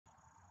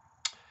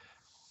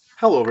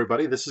Hello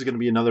everybody, this is going to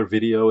be another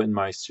video in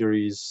my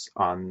series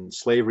on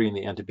slavery in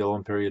the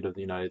antebellum period of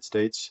the United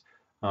States.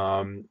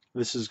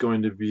 This is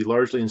going to be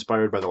largely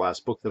inspired by the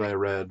last book that I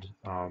read,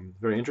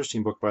 very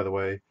interesting book by the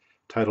way,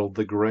 titled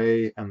The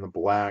Gray and the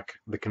Black,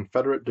 The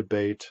Confederate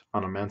Debate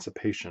on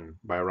Emancipation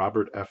by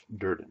Robert F.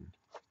 Durden.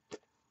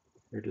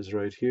 Here it is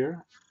right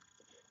here.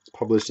 It's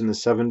published in the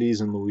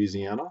 70s in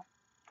Louisiana.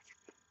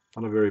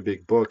 Not a very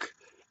big book.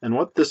 And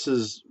what this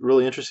is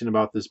really interesting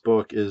about this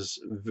book is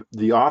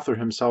the author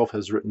himself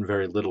has written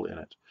very little in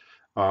it.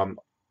 Um,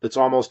 it's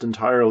almost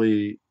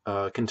entirely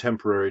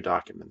contemporary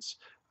documents,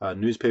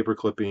 newspaper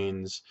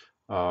clippings,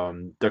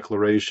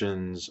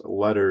 declarations,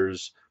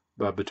 letters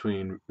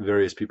between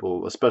various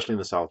people, especially in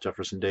the South,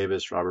 Jefferson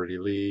Davis, Robert E.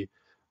 Lee,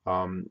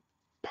 um,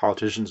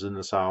 politicians in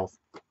the South.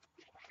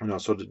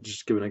 So to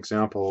just give an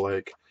example,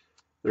 like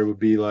there would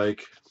be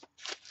like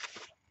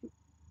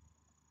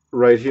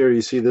right here,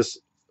 you see this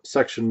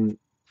section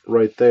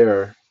right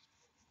there.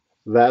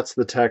 That's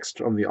the text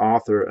from the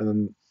author, and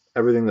then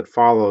everything that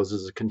follows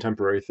is a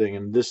contemporary thing.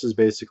 And this is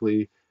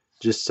basically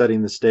just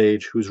setting the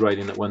stage, who's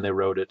writing it, when they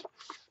wrote it.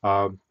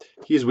 Um,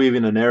 he's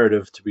weaving a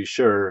narrative, to be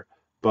sure,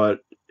 but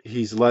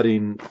he's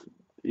letting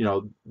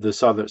the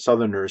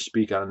Southerners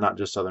speak on it, not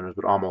just Southerners,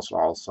 but almost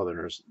all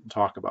Southerners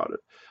talk about it.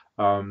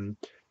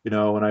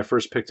 When I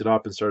first picked it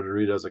up and started to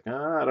read it, I was like,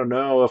 I don't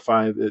know if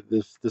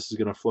this is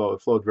going to flow.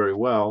 It flowed very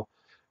well,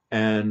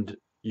 and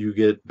you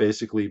get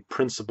basically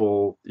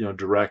principle,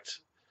 direct.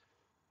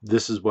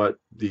 This is what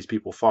these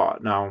people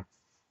thought. Now,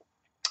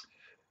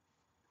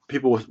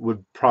 people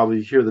would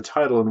probably hear the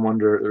title and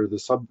wonder, or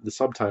the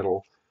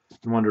subtitle,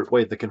 and wonder,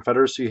 wait, the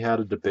Confederacy had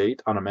a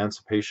debate on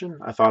emancipation?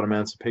 I thought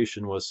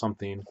emancipation was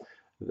something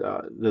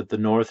that the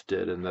North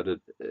did, and that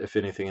it, if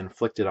anything,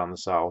 inflicted on the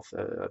South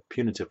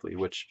punitively,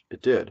 which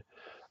it did.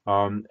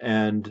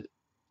 And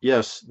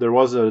yes, there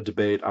was a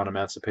debate on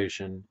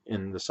emancipation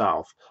in the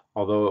South,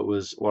 although it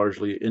was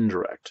largely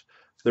indirect.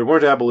 There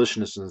weren't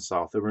abolitionists in the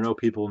South. There were no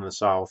people in the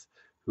South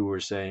who were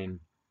saying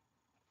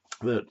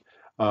that,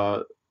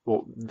 well,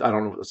 I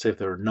don't know, say if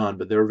there were none,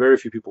 but there were very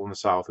few people in the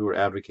South who were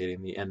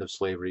advocating the end of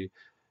slavery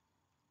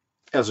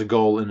as a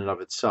goal in and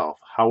of itself.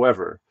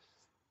 However,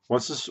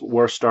 once this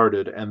war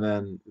started, and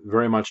then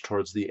very much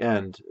towards the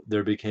end,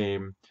 there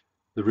became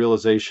the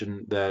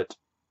realization that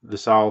the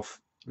South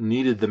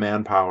needed the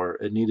manpower,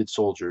 it needed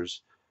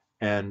soldiers,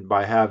 and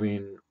by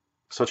having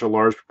such a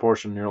large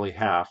proportion, nearly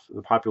half,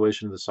 the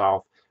population of the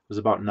South was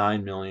about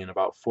 9 million,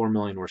 about 4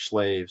 million were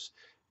slaves.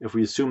 If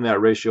we assume that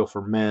ratio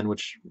for men,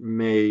 which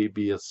may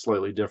be a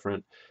slightly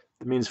different,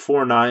 it means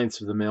 4/9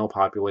 of the male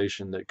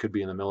population that could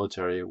be in the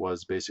military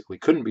was basically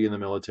couldn't be in the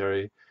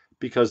military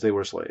because they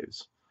were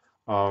slaves.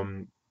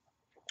 Um,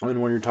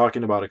 and when you're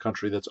talking about a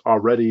country that's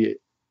already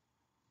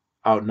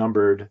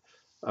outnumbered,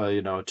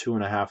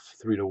 2.5,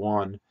 3 to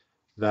 1,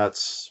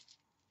 that's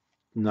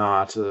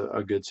not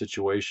a good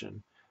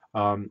situation.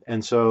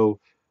 And so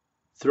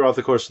throughout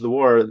the course of the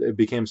war, it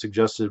became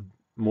suggested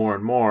more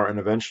and more, and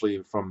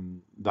eventually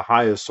from the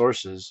highest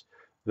sources,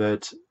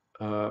 that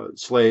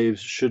slaves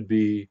should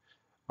be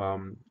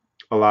um,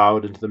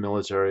 allowed into the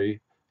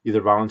military,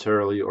 either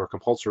voluntarily or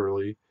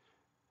compulsorily,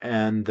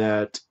 and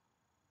that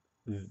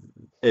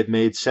it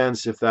made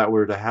sense, if that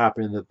were to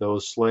happen, that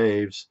those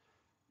slaves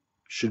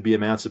should be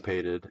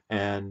emancipated,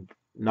 and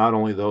not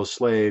only those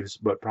slaves,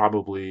 but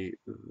probably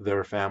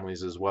their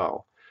families as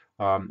well.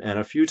 And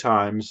a few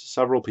times,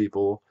 several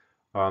people,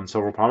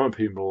 several prominent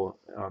people,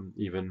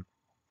 even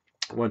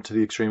went to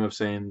the extreme of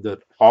saying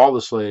that all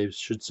the slaves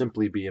should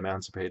simply be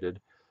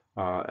emancipated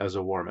as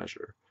a war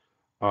measure.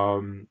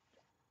 Um,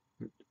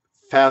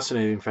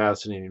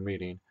 fascinating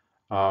reading.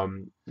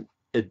 Um,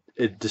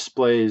 it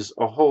displays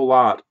a whole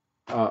lot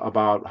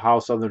about how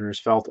Southerners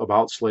felt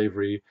about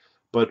slavery.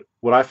 But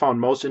what I found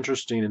most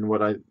interesting, and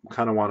what I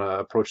kind of want to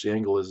approach the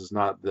angle is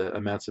not the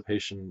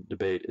emancipation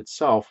debate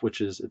itself,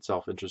 which is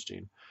itself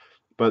interesting,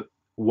 but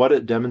what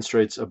it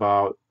demonstrates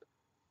about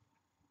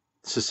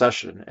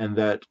secession, and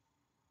that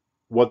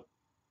what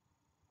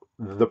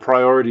the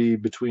priority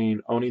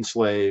between owning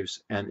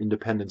slaves and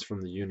independence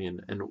from the Union,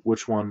 and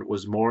which one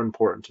was more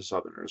important to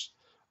Southerners.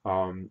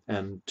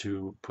 And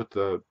to put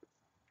the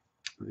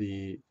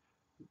the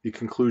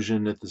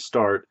conclusion at the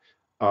start,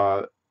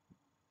 uh,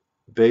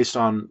 based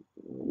on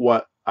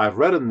what I've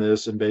read in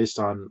this, and based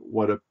on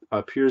what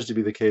appears to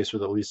be the case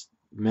with at least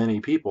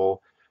many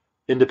people,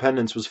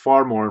 independence was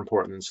far more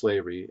important than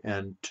slavery,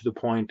 and to the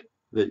point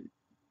that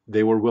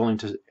they were willing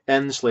to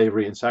end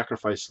slavery and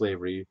sacrifice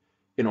slavery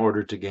in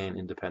order to gain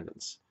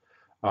independence.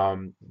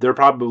 There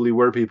probably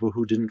were people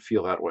who didn't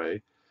feel that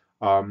way.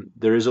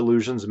 There is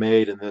allusions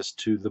made in this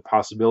to the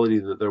possibility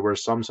that there were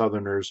some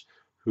Southerners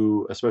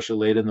who, especially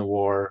late in the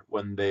war,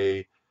 when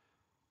it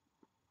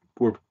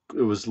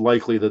was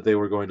likely that they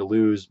were going to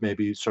lose,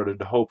 maybe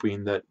started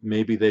hoping that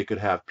maybe they could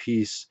have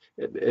peace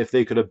if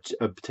they could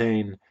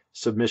obtain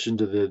submission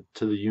to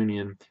the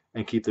Union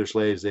and keep their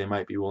slaves. They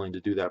might be willing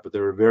to do that, but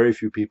there were very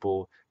few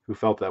people who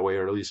felt that way,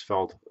 or at least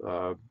felt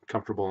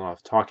comfortable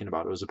enough talking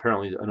about it. It was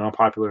apparently an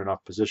unpopular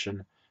enough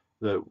position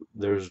that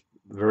there's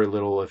very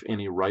little, if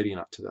any, writing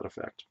up to that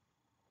effect.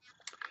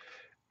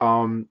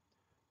 Um,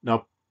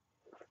 Now,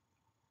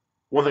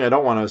 one thing I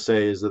don't want to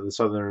say is that the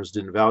Southerners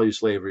didn't value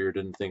slavery or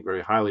didn't think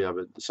very highly of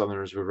it. The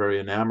Southerners were very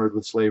enamored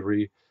with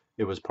slavery.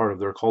 It was part of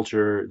their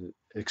culture.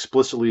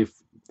 Explicitly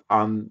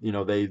on,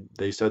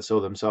 they said so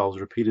themselves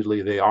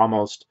repeatedly. They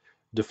almost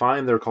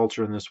defined their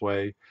culture in this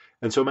way.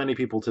 And so many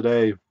people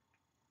today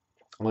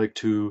like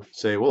to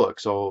say, well, look,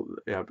 so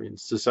yeah, I mean,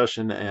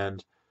 secession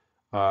and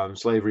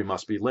slavery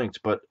must be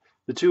linked, but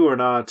the two are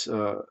not.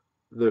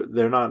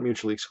 They're not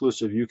mutually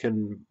exclusive. You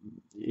can,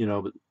 you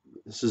know,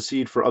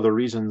 secede for other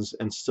reasons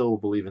and still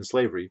believe in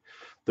slavery.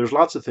 There's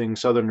lots of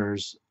things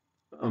Southerners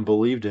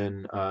believed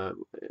in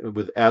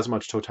with as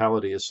much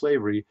totality as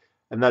slavery,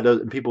 and that does,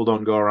 and people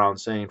don't go around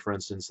saying, for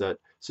instance, that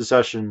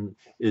secession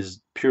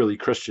is purely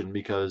Christian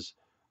because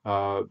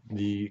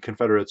the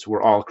Confederates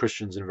were all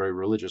Christians and very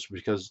religious,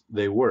 because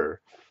they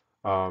were.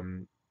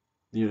 Um,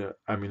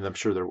 I mean, I'm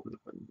sure they're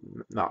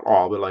not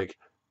all, but like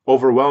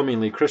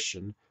overwhelmingly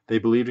Christian. They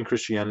believed in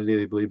Christianity.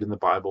 They believed in the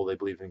Bible. They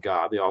believed in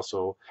God. They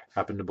also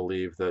happened to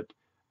believe that,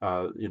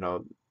 uh, you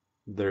know,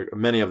 there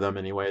many of them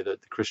anyway,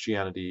 that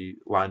Christianity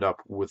lined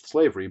up with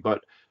slavery.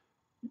 But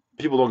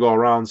people don't go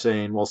around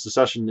saying, well,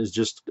 secession is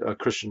just a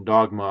Christian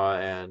dogma,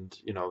 and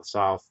the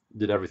South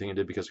did everything it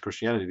did because of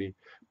Christianity.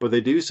 But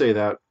they do say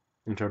that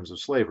in terms of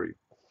slavery.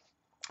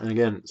 And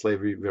again,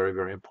 slavery very,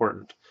 very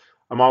important.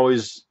 I'm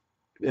always,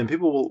 and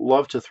people will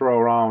love to throw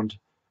around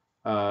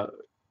uh,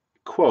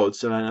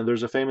 quotes, and I know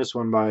there's a famous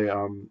one by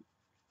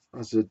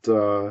was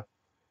it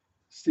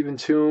Stephen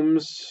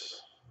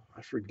Toombs?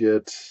 I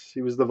forget.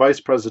 He was the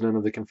vice president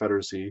of the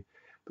Confederacy,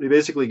 but he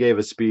basically gave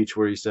a speech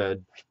where he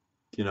said,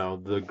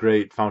 the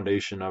great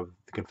foundation of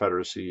the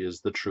Confederacy is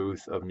the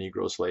truth of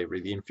Negro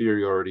slavery, the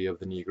inferiority of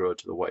the Negro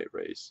to the white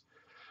race.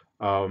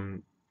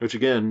 Which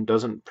again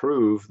doesn't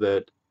prove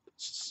that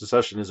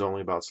secession is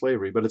only about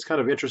slavery, but it's kind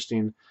of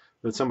interesting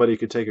that somebody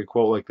could take a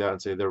quote like that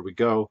and say, "There we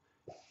go.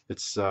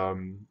 It's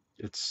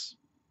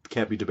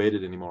can't be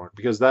debated anymore,"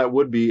 because that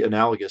would be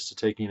analogous to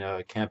taking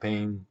a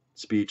campaign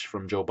speech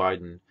from Joe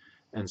Biden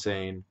and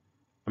saying,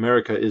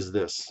 "America is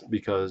this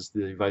because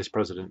the vice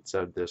president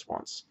said this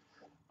once."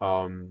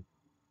 Um,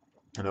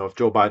 if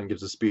Joe Biden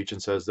gives a speech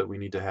and says that we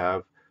need to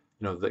have,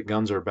 that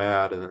guns are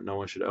bad and that no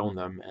one should own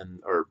them, and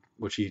or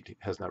which he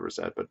has never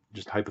said, but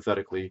just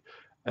hypothetically,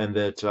 and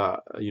that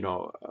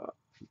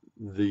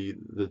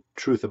the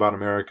truth about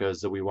America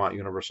is that we want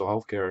universal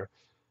health care.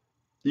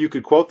 You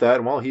could quote that,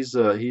 and well, he's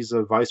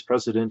a vice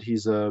president,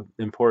 he's a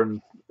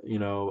important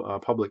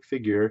public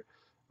figure,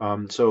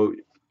 so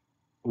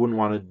wouldn't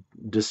want to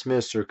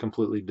dismiss or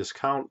completely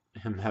discount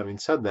him having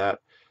said that,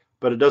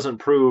 but it doesn't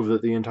prove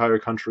that the entire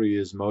country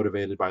is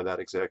motivated by that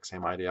exact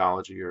same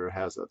ideology or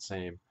has that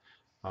same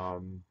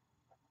um,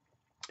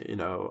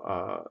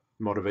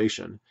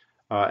 motivation.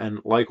 And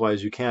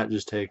likewise, you can't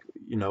just take,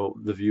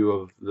 the view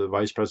of the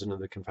vice president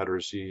of the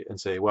Confederacy and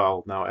say,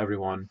 well, now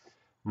everyone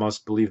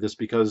must believe this,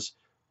 because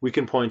we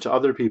can point to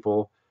other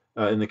people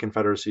in the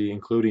Confederacy,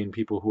 including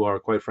people who are,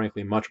 quite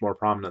frankly, much more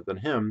prominent than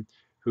him,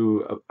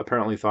 who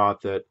apparently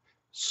thought that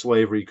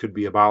slavery could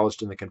be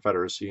abolished in the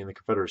Confederacy and the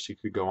Confederacy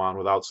could go on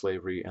without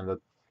slavery, and that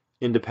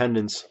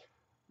independence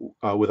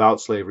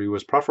without slavery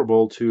was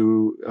preferable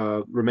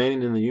to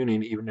remaining in the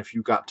Union even if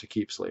you got to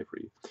keep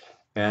slavery.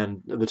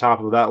 And at the top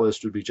of that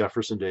list would be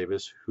Jefferson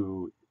Davis,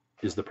 who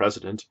is the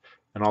president,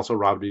 and also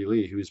Robert E.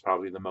 Lee, who is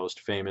probably the most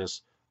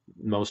famous,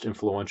 most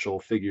influential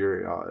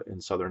figure in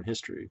Southern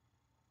history.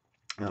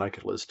 And I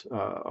could list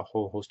a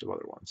whole host of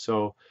other ones.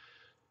 So,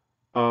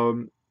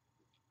 um,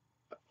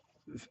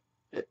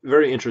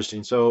 very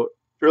interesting. So,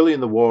 early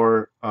in the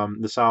war,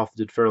 the South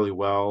did fairly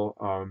well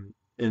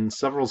in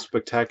several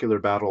spectacular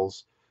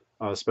battles,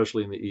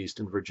 especially in the East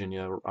in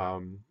Virginia.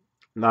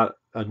 Not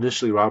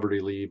initially Robert E.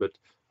 Lee, but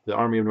the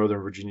Army of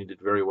Northern Virginia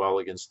did very well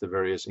against the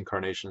various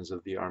incarnations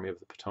of the Army of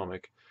the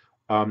Potomac.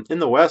 In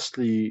the West,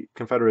 the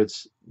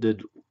Confederates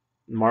did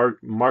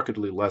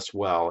markedly less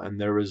well, and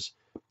there was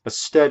a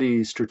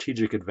steady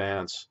strategic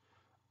advance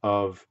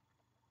of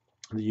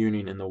the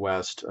Union in the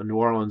West. New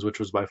Orleans, which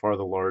was by far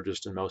the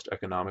largest and most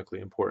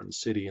economically important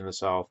city in the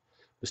South,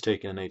 was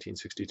taken in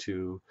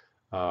 1862.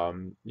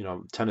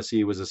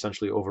 Tennessee was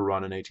essentially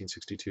overrun in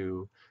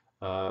 1862.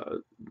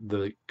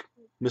 The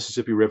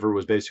Mississippi River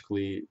was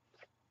basically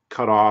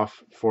cut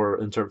off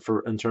in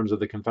terms of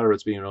the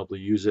Confederates being able to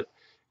use it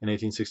in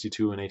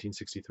 1862 and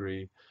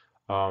 1863.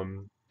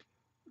 Um,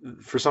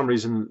 for some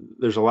reason,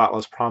 there's a lot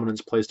less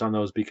prominence placed on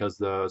those because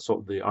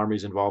the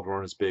armies involved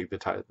weren't as big,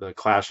 the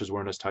clashes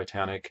weren't as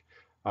titanic,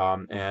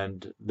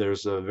 and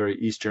there's a very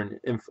Eastern,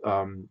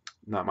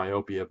 not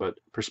myopia, but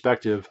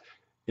perspective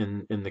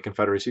in the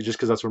Confederacy, just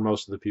because that's where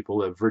most of the people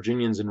live.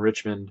 Virginians in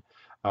Richmond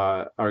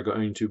are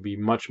going to be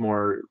much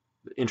more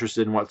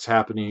interested in what's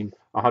happening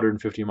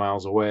 150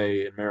 miles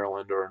away in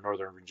Maryland or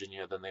Northern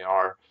Virginia than they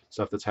are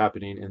stuff that's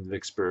happening in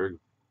Vicksburg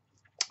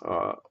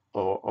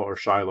or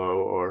Shiloh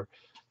or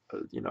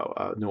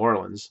New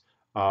Orleans.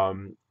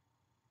 Um,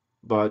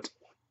 but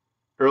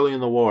early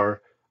in the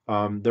war,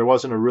 there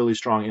wasn't a really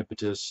strong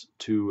impetus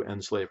to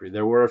end slavery.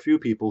 There were a few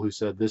people who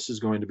said this is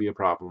going to be a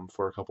problem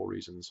for a couple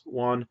reasons.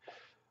 One,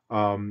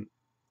 um,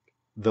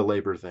 the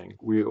labor thing.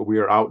 We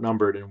are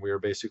outnumbered, and we are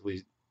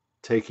basically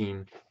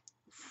taking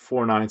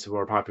 4/9 of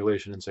our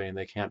population and saying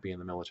they can't be in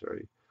the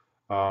military.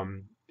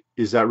 Um,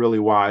 is that really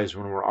wise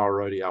when we're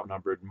already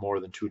outnumbered more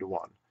than 2 to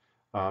 1?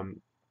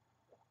 Um,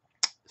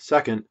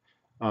 Second,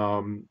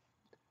 um,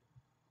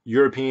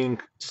 European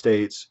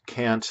states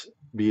can't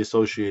be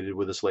associated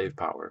with a slave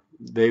power.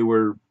 They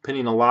were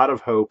pinning a lot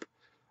of hope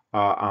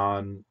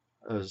on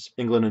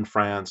England and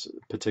France,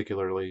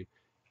 particularly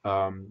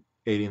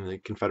aiding the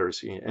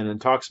Confederacy. And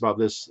it talks about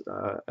this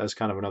as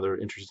kind of another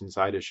interesting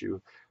side issue.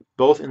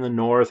 Both in the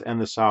North and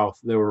the South,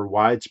 there were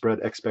widespread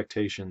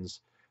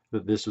expectations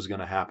that this was going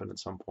to happen at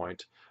some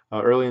point.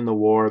 Early in the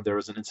war, there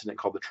was an incident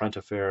called the Trent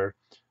Affair,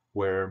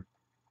 where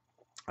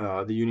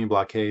the Union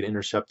blockade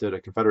intercepted a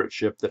Confederate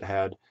ship that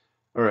had,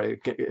 or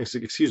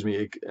excuse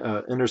me,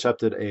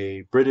 intercepted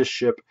a British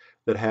ship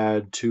that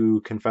had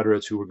 2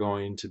 Confederates who were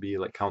going to be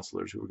like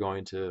counselors, who were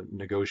going to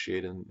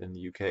negotiate in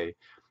the UK.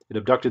 It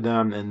abducted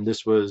them, and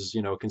this was,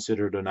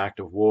 considered an act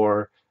of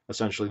war.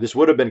 Essentially, this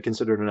would have been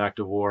considered an act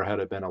of war had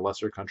it been a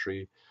lesser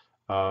country.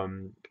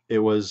 It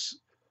was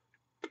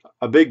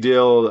a big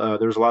deal.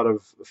 There's a lot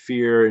of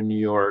fear in New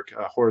York.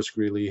 Horace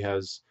Greeley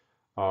has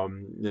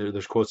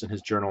there's quotes in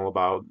his journal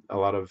about a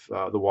lot of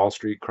the Wall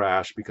Street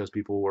crash because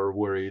people were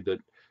worried that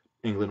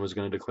England was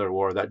going to declare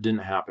war. That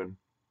didn't happen.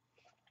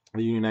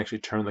 The Union actually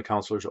turned the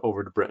counselors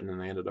over to Britain,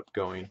 and they ended up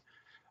going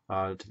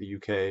to the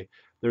UK.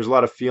 There's a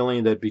lot of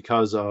feeling that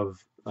because of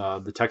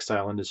the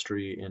textile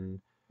industry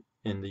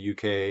in the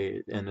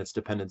UK and its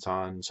dependence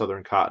on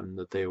Southern cotton,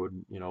 that they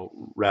would,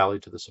 rally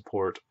to the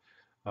support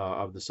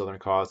of the Southern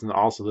cause, and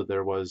also that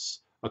there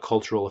was a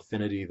cultural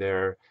affinity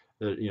there.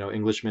 That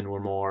Englishmen were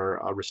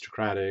more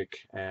aristocratic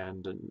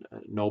and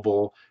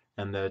noble,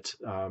 and that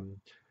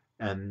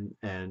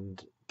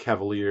and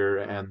Cavalier,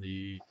 and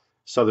the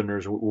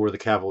Southerners were the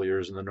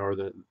Cavaliers, and the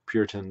Northern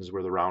Puritans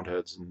were the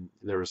Roundheads, and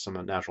there was some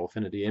natural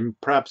affinity, and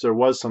perhaps there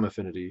was some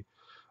affinity,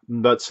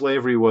 but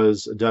slavery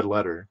was a dead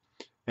letter,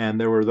 and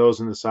there were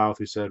those in the South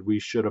who said we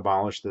should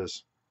abolish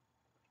this,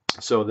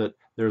 so that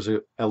there's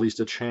at least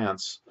a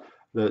chance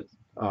that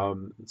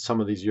some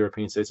of these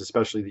European states,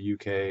 especially the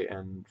UK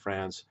and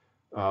France,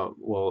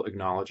 will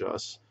acknowledge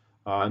us.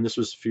 And this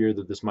was feared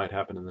that this might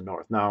happen in the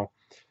North. Now,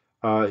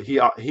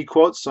 he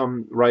quotes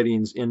some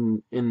writings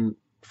in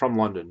from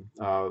London,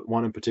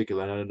 one in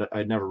particular, and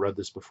I'd never read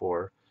this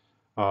before,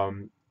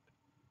 um,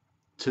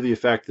 to the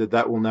effect that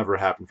that will never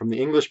happen. From the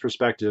English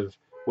perspective,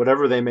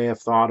 whatever they may have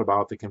thought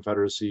about the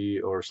Confederacy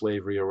or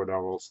slavery or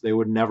whatever else, they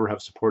would never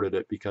have supported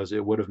it because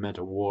it would have meant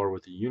a war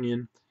with the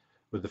Union,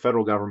 with the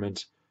federal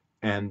government,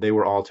 and they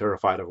were all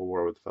terrified of a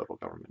war with the federal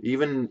government.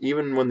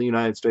 Even when the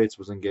United States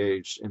was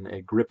engaged in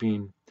a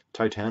gripping,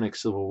 titanic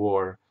civil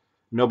war,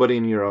 nobody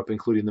in Europe,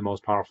 including the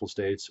most powerful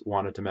states,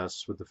 wanted to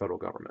mess with the federal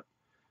government.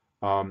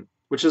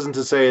 Which isn't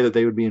to say that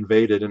they would be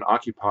invaded and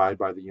occupied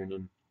by the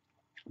Union,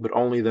 but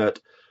only that,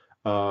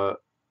 uh,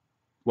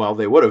 well,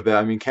 they would have been.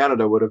 I mean,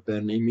 Canada would have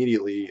been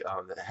immediately,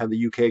 had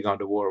the UK gone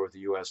to war with the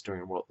US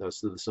during the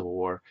Civil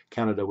War,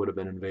 Canada would have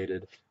been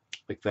invaded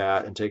like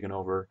that and taken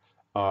over.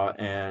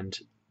 And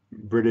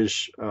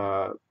British,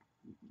 the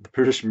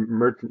British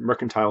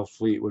mercantile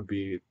fleet would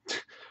be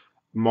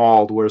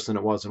mauled worse than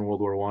it was in World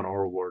War I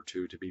or World War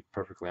II, to be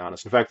perfectly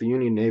honest. In fact, the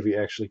Union Navy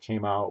actually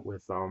came out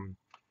with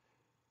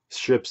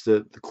ships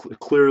that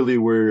clearly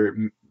were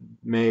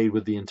made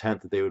with the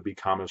intent that they would be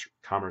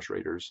commerce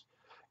raiders,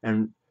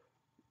 and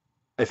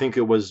I think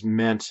it was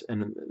meant,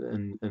 and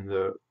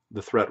the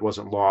threat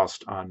wasn't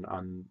lost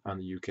on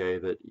the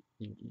UK, that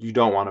you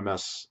don't want to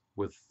mess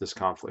with this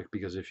conflict,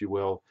 because if you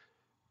will,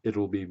 it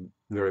will be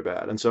very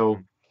bad. And so,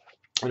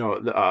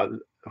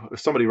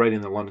 somebody writing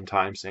in the London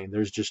Times saying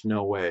there's just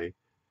no way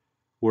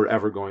we're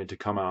ever going to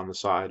come out on the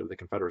side of the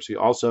Confederacy.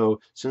 Also,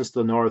 since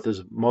the North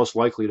is most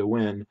likely to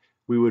win,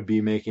 we would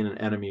be making an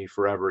enemy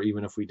forever,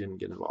 even if we didn't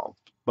get involved.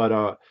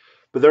 But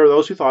there are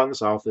those who thought in the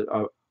South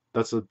that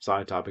that's a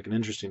side topic, an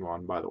interesting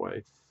one, by the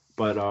way,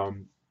 but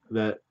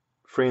that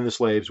freeing the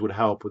slaves would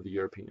help with the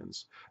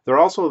Europeans. There are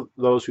also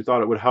those who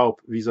thought it would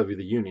help vis-a-vis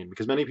the Union,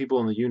 because many people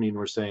in the Union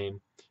were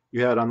saying,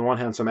 you had on the one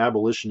hand some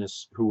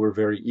abolitionists who were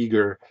very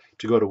eager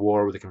to go to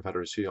war with the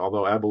Confederacy,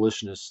 although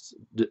abolitionists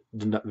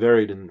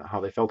varied in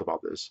how they felt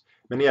about this.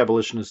 Many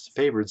abolitionists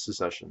favored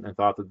secession and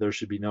thought that there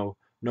should be no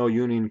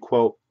union,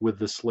 quote, with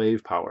the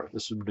slave power.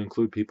 This would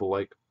include people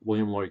like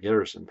William Lloyd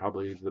Garrison,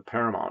 probably the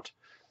paramount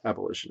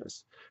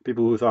abolitionist.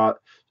 People who thought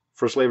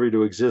for slavery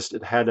to exist,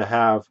 it had to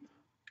have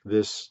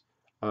this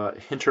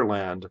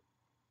hinterland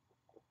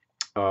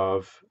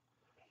of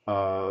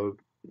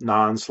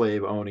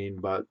non-slave owning,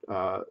 but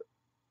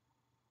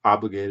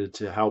obligated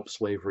to help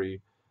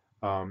slavery,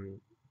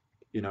 um,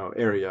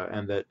 area,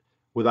 and that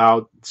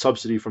without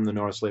subsidy from the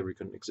North, slavery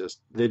couldn't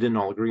exist. They didn't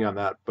all agree on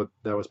that, but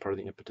that was part of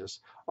the impetus.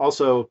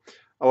 Also,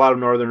 a lot of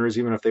Northerners,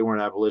 even if they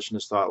weren't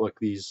abolitionists, thought, look,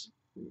 these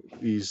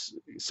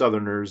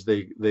Southerners,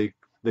 they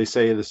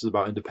say this is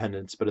about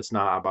independence, but it's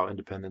not about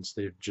independence.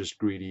 They're just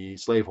greedy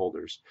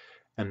slaveholders,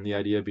 And the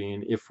idea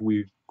being, if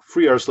we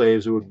free our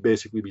slaves, it would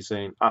basically be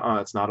saying,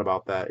 it's not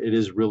about that. It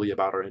is really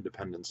about our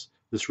independence.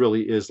 This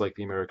really is like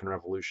the American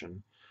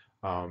Revolution.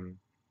 Um,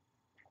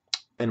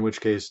 in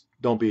which case,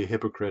 don't be a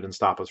hypocrite and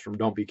stop us from,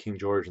 don't be King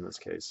George in this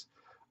case.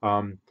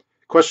 Um,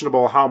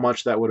 Questionable how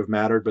much that would have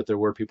mattered, but there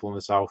were people in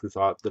the South who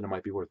thought that it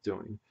might be worth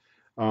doing.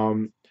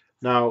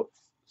 Now,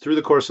 through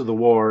the course of the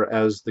war,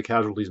 as the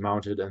casualties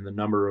mounted and the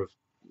number of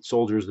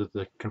soldiers that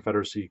the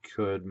Confederacy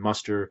could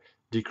muster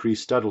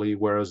decreased steadily,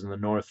 whereas in the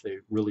North they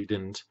really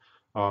didn't.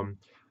 Um,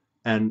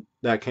 and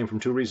that came from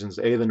two reasons.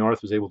 A, the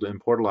North was able to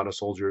import a lot of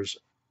soldiers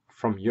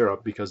from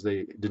Europe because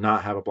they did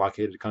not have a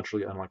blockaded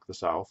country, unlike the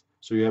South.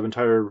 So you have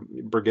entire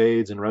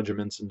brigades and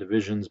regiments and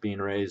divisions being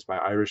raised by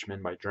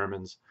Irishmen, by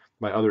Germans,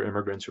 by other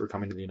immigrants who were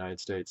coming to the United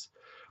States.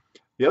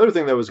 The other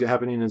thing that was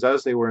happening is,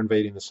 as they were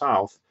invading the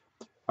South,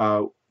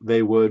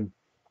 they would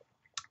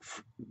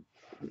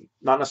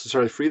not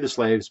necessarily free the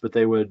slaves, but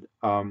they would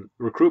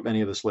recruit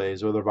many of the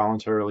slaves, whether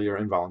voluntarily or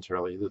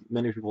involuntarily.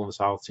 Many people in the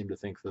South seem to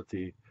think that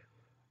the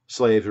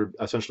slaves are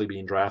essentially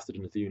being drafted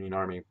into the Union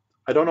Army.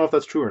 I don't know if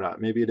that's true or not.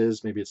 Maybe it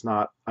is, maybe it's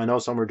not. I know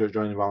some were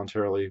joining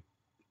voluntarily.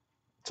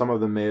 Some of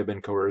them may have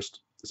been coerced.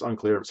 It's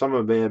unclear. Some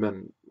of them may have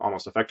been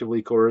almost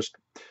effectively coerced.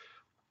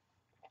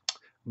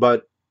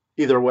 But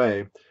either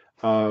way,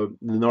 the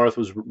North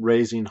was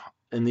raising,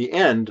 in the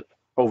end,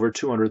 over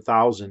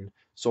 200,000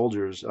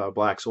 soldiers,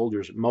 black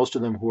soldiers, most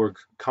of them who were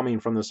coming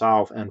from the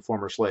South and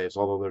former slaves,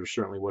 although there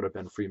certainly would have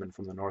been freemen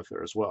from the North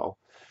there as well.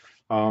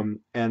 And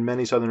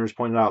many Southerners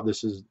pointed out,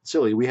 this is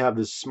silly. We have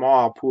this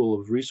small pool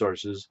of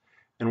resources,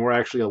 and we're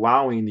actually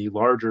allowing the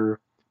larger,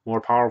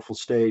 more powerful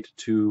state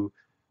to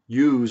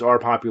use our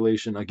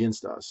population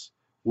against us.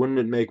 Wouldn't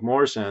it make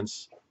more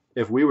sense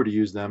if we were to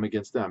use them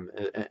against them?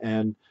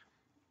 And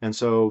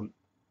so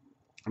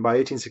by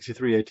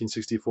 1863,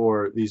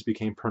 1864, these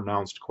became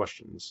pronounced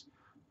questions,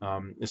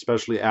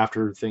 especially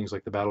after things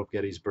like the Battle of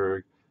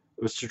Gettysburg.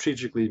 It was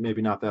strategically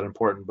maybe not that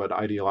important, but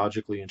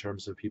ideologically, in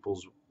terms of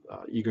people's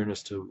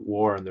eagerness to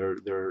war and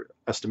their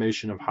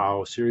estimation of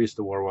how serious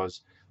the war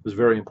was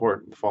very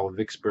important. The fall of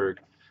Vicksburg,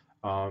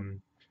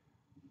 um,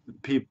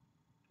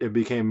 it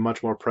became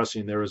much more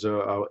pressing. There was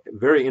a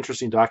very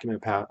interesting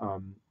document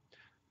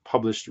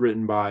published,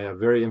 written by a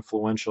very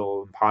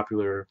influential and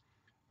popular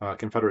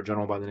Confederate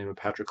general by the name of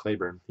Patrick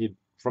Cleburne.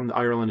 From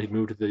Ireland, he'd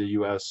moved to the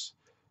U.S.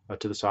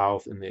 To the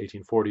South in the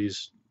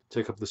 1840s,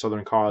 took up the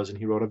Southern cause, and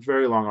he wrote a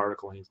very long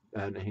article.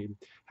 And he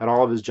had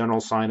all of his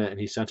generals sign it, and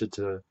he sent it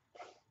to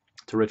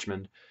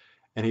Richmond.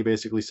 And he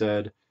basically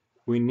said,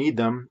 "We need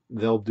them.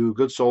 They'll do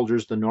good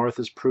soldiers. The North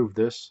has proved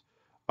this.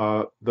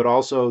 But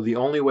also, the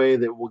only way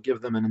that will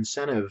give them an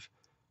incentive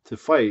to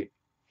fight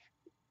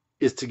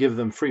is to give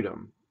them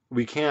freedom.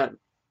 We can't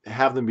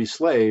have them be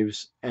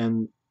slaves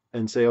and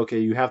say, okay,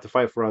 you have to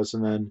fight for us,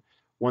 and then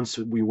once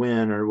we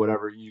win or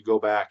whatever, you go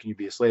back and you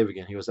be a slave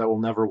again." He goes, "That will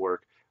never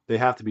work. They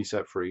have to be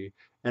set free.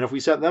 And if we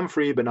set them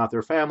free but not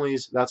their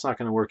families, that's not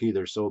going to work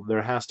either. So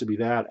there has to be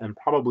that, and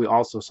probably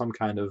also some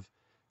kind of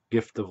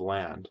gift of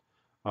land."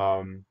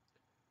 Um,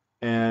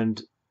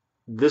 and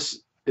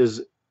this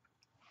is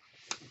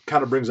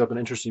kind of brings up an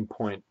interesting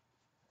point,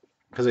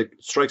 because it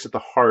strikes at the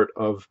heart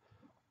of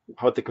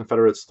what the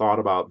Confederates thought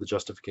about the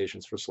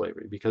justifications for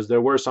slavery. Because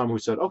there were some who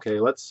said, okay,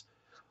 let's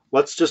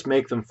just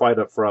make them fight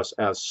up for us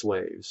as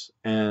slaves.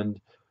 And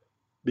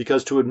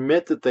because to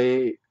admit that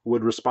they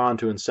would respond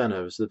to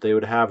incentives, that they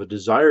would have a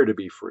desire to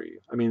be free.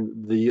 I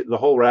mean, the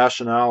whole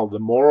rationale, the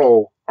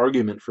moral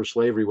argument for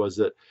slavery was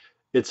that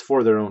it's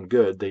for their own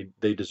good.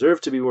 They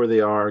deserve to be where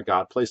they are.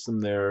 God placed them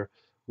there.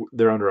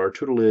 They're under our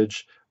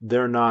tutelage.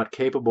 They're not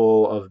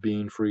capable of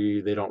being free.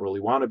 They don't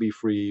really want to be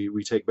free.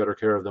 We take better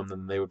care of them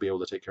than they would be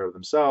able to take care of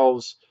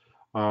themselves.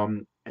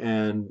 And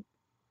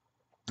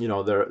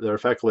they're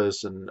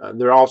feckless, and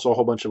there are also a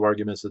whole bunch of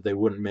arguments that they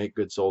wouldn't make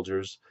good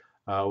soldiers,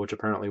 which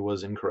apparently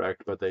was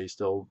incorrect, but they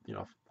still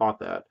thought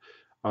that.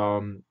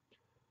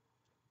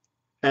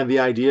 And the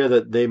idea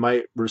that they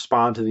might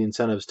respond to the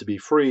incentives to be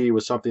free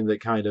was something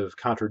that kind of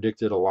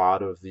contradicted a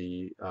lot of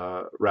the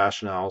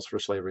rationales for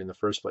slavery in the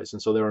first place.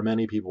 And so there were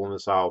many people in the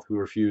South who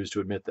refused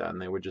to admit that,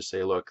 and they would just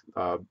say, look,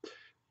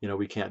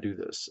 we can't do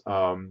this,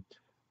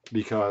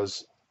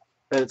 because,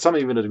 and some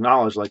even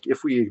acknowledge, like,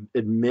 if we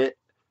admit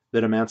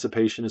that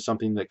emancipation is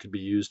something that could be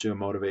used to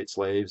motivate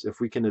slaves, if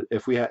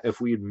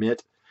we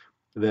admit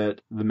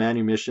that the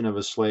manumission of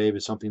a slave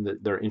is something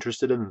that they're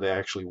interested in, that they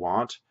actually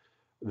want,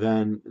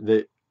 then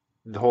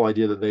the whole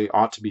idea that they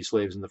ought to be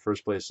slaves in the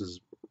first place is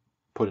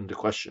put into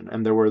question.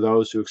 And there were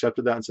those who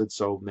accepted that and said,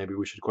 so maybe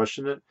we should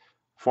question it.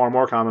 Far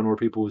more common were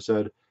people who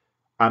said,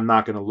 I'm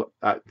not going to look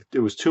at it.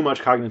 Was too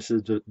much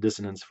cognitive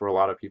dissonance for a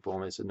lot of people,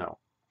 and they said no.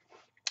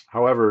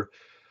 However,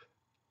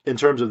 in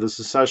terms of the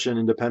secession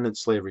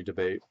independence slavery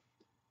debate,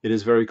 it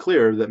is very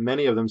clear that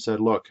many of them said,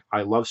 look,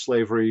 I love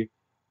slavery,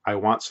 I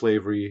want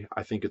slavery,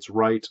 I think it's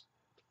right,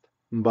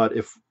 but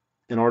if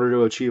in order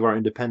to achieve our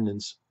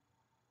independence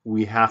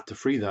we have to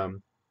free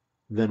them,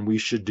 then we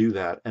should do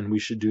that, and we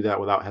should do that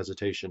without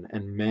hesitation.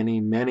 And many,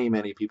 many,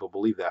 many people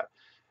believe that.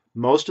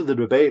 Most of the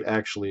debate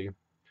actually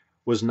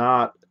was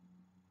not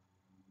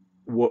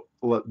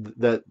what,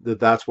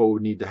 that's what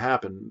would need to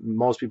happen.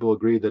 Most people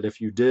agree that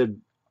if you did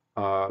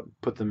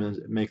put them in,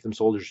 make them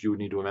soldiers, you would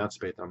need to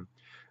emancipate them.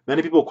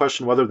 Many people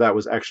question whether that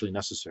was actually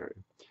necessary.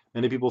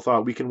 Many people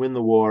thought we can win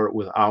the war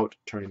without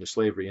turning to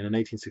slavery. And in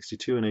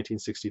 1862 and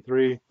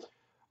 1863,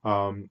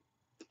 um,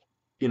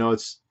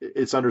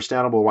 it's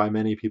understandable why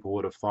many people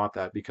would have thought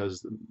that,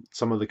 because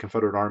some of the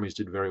Confederate armies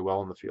did very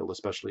well in the field,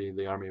 especially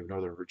the Army of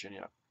Northern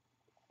Virginia.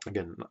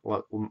 Again,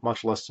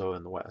 much less so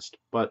in the West.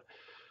 But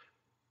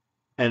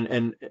I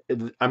mean,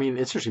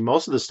 it's interesting.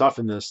 Most of the stuff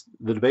in this,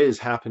 the debate is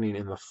happening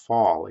in the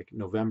fall, like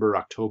November,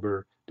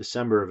 October,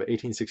 December of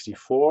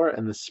 1864,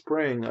 and the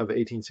spring of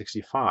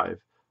 1865,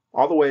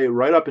 all the way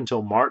right up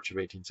until March of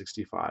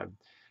 1865,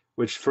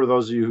 which, for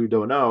those of you who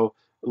don't know,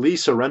 Lee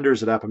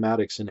surrenders at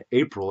Appomattox in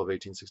April of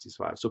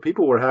 1865. So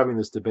people were having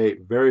this debate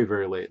very,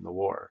 very late in the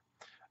war,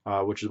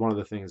 which is one of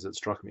the things that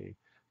struck me,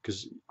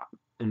 because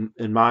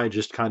in my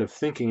just kind of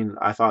thinking,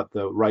 I thought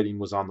the writing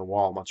was on the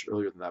wall much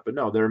earlier than that. But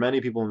no, there are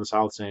many people in the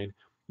South saying,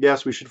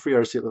 yes, we should free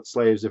our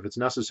slaves if it's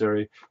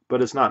necessary,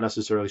 but it's not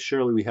necessarily.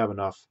 Surely we have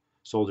enough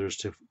soldiers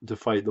to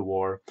fight the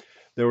war.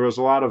 There was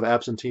a lot of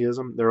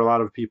absenteeism. There were a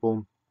lot of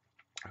people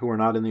who were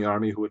not in the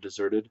army who had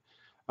deserted.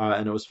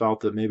 And it was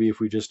felt that maybe if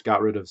we just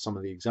got rid of some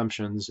of the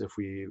exemptions, if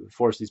we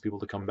forced these people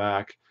to come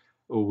back,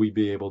 we'd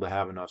be able to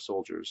have enough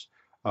soldiers.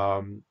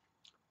 Um,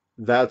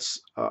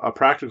 that's a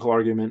practical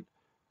argument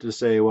to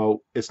say,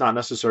 well, it's not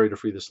necessary to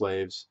free the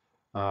slaves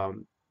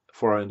um,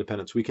 for our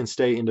independence. We can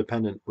stay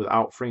independent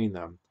without freeing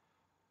them.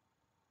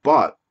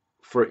 But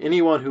for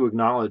anyone who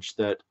acknowledged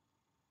that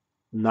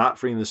not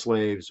freeing the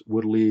slaves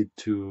would lead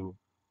to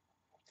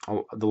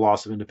the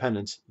loss of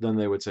independence, then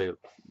they would say,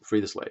 free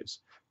the slaves.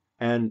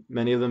 And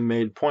many of them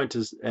made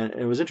points, and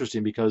it was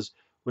interesting because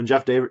when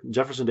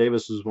Jefferson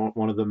Davis was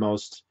one of the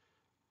most,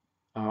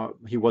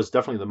 he was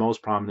definitely the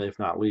most prominent, if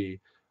not Lee,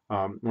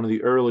 one of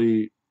the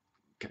early,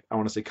 I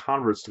want to say,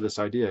 converts to this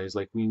idea. He's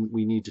like,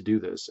 we need to do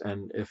this,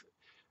 and if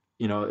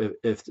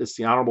it's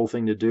the honorable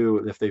thing to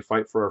do, if they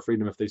fight for our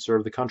freedom, if they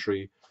serve the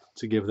country,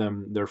 to give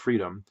them their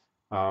freedom,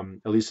 at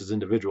least as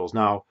individuals.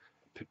 Now,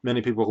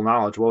 many people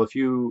acknowledge, well, if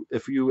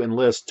you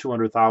enlist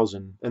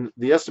 200,000, and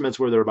the estimates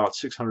were there were about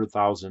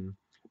 600,000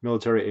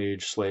 military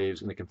age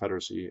slaves in the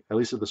Confederacy, at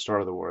least at the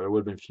start of the war. There would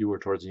have been fewer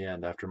towards the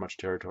end after much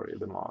territory had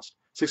been lost.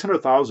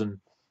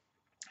 600,000,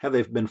 had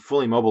they been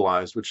fully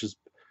mobilized, which is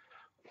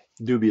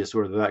dubious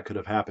whether that could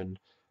have happened,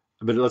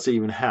 but let's say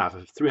even half,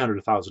 if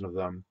 300,000 of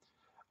them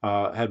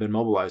had been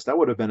mobilized, that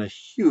would have been a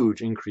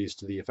huge increase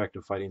to the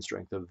effective fighting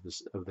strength of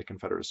the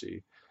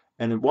Confederacy,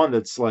 and one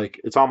that's like,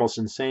 it's almost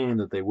insane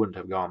that they wouldn't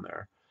have gone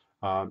there,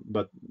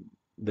 but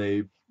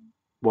they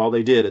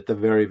they did at the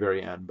very,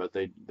 very end, but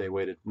they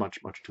waited much,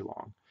 much too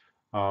long.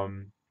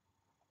 Um,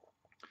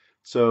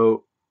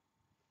 so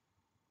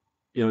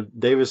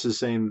Davis is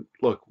saying,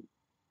 look,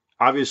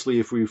 obviously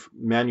if we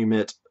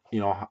manumit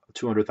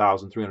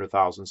 200,000,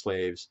 300,000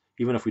 slaves,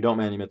 even if we don't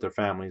manumit their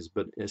families,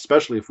 but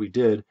especially if we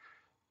did,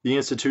 the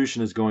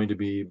institution is going to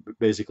be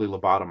basically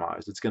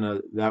lobotomized. It's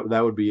gonna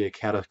that would be a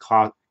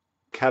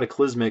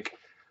cataclysmic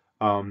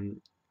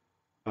um,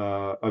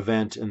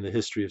 event in the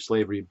history of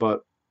slavery.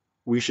 But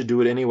we should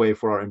do it anyway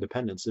for our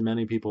independence. And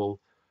many people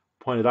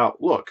pointed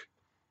out, look,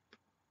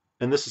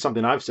 and this is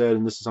something I've said,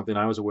 and this is something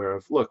I was aware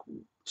of. Look,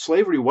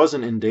 slavery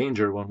wasn't in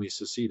danger when we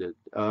seceded.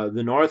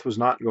 The North was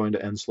not going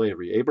to end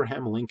slavery.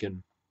 Abraham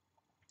Lincoln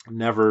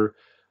never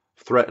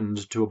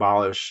threatened to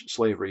abolish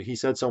slavery. He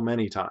said so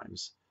many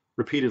times,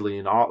 repeatedly,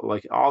 in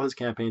all his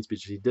campaign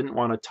speeches. He didn't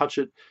want to touch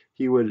it.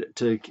 He would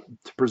to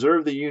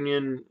preserve the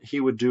Union.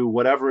 He would do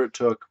whatever it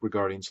took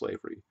regarding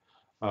slavery,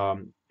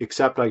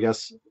 except, I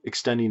guess,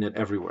 extending it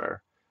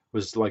everywhere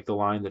was like the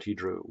line that he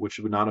drew, which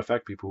would not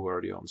affect people who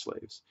already owned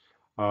slaves.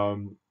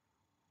 Um,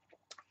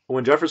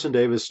 when Jefferson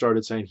Davis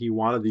started saying he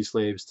wanted these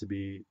slaves to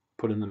be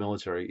put in the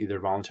military, either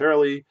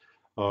voluntarily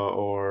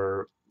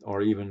or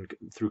even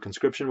through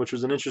conscription, which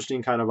was an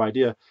interesting kind of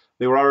idea.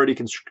 They were already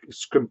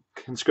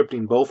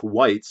conscripting both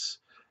whites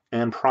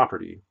and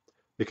property.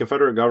 The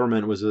Confederate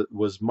government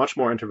was much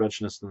more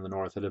interventionist than the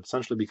North. It had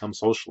essentially become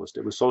socialist.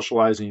 It was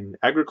socializing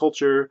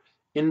agriculture,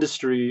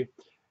 industry,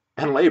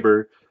 and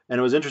labor. And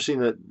it was interesting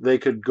that they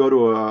could go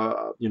to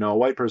a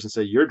white person and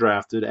say, you're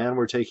drafted and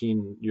we're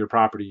taking your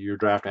property, your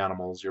draft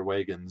animals, your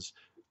wagons,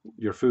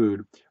 your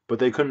food, but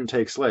they couldn't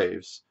take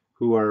slaves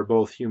who are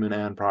both human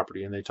and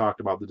property. And they talked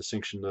about the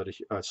distinction that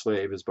a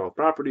slave is both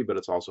property, but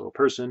it's also a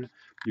person.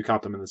 You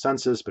count them in the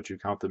census, but you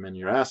count them in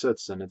your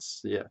assets, and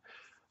it's, yeah.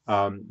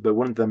 But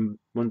wouldn't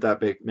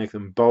that make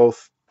them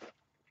both,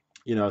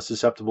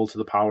 susceptible to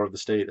the power of the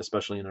state,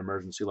 especially in an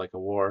emergency like a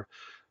war?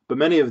 But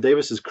many of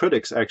Davis's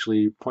critics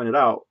actually pointed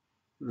out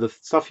the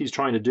stuff he's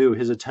trying to do,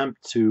 his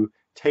attempt to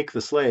take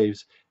the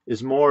slaves,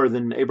 is more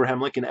than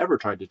Abraham Lincoln ever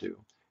tried to do.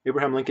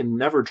 Abraham Lincoln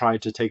never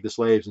tried to take the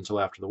slaves until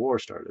after the war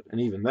started, and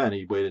even then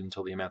he waited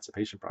until the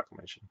Emancipation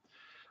Proclamation.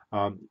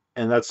 And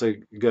that's a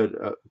good,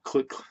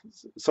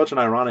 such an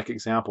ironic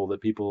example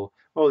that people,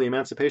 oh, the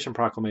Emancipation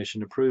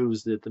Proclamation, it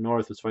proves that the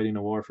North was fighting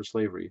a war for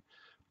slavery.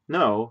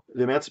 No,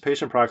 the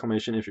Emancipation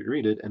Proclamation, if you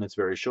read it, and it's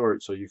very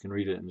short, so you can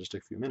read it in just a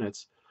few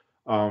minutes,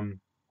 um,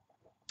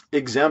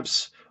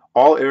 exempts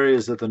all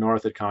areas that the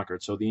North had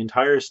conquered. So the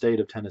entire state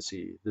of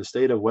Tennessee, the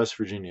state of West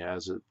Virginia,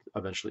 as it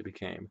eventually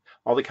became,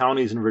 all the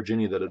counties in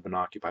Virginia that had been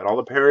occupied, all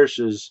the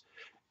parishes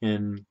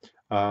in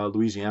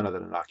Louisiana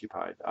that had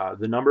occupied.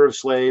 The number of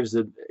slaves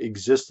that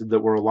existed that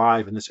were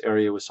alive in this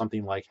area was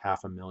something like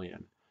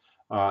 500,000,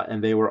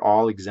 and they were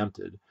all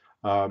exempted.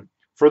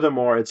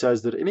 Furthermore, it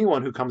says that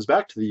anyone who comes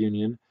back to the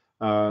Union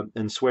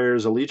and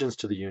swears allegiance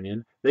to the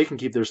Union, they can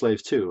keep their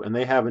slaves too, and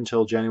they have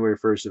until January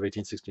 1st of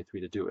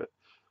 1863 to do it.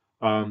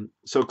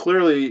 So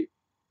clearly,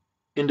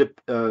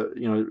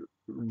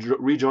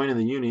 rejoining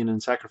the Union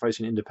and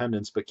sacrificing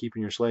independence, but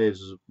keeping your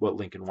slaves is what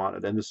Lincoln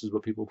wanted. And this is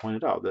what people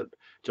pointed out, that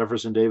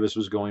Jefferson Davis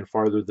was going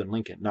farther than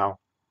Lincoln. Now,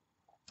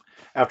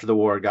 after the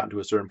war had gotten to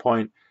a certain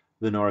point,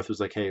 the North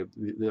was like, hey,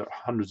 there are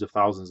hundreds of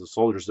thousands of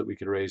soldiers that we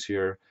could raise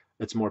here.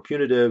 It's more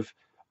punitive.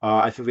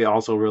 I think they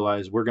also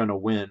realized we're going to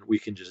win. We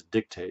can just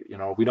dictate.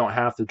 We don't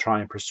have to try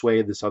and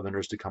persuade the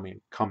Southerners to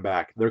come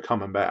back. They're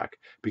coming back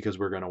because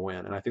we're going to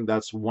win. And I think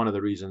that's one of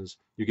the reasons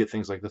you get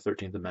things like the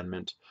 13th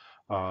Amendment,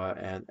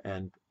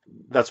 and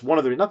that's one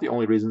of the, not the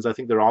only reasons. I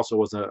think there also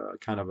was a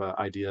kind of an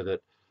idea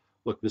that,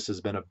 look, this has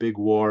been a big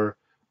war.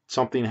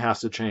 Something has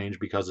to change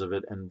because of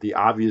it. And the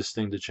obvious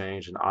thing to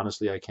change, and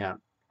honestly, I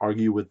can't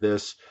argue with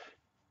this,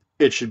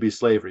 it should be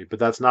slavery. But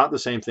that's not the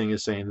same thing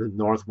as saying the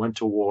North went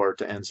to war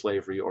to end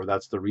slavery, or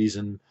that's the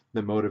reason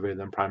that motivated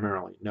them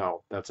primarily.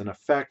 No, that's an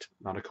effect,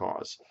 not a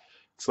cause.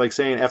 It's like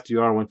saying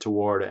FDR went to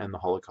war to end the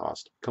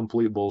Holocaust.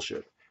 Complete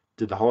bullshit.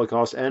 Did the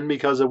Holocaust end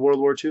because of World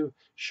War II?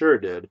 Sure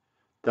it did.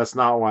 That's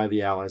not why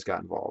the Allies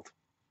got involved.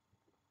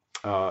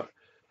 Uh,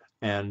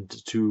 and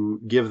to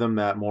give them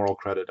that moral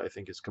credit, I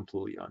think, is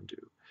completely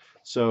undue.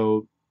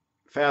 So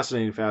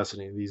fascinating,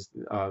 fascinating. These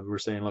we're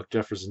saying, look,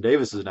 Jefferson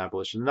Davis is an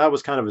abolitionist, and that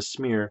was kind of a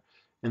smear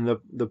in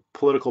the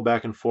political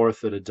back and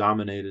forth that had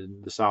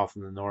dominated the South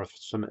and the North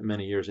so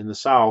many years. In the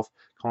South,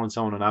 calling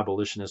someone an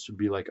abolitionist would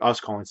be like us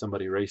calling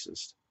somebody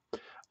racist.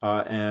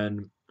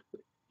 And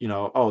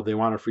oh, they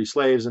want to free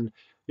slaves, and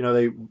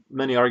they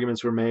many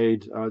arguments were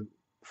made.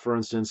 For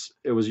instance,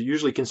 it was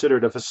usually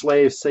considered if a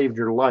slave saved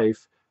your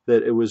life,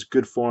 that it was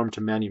good form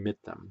to manumit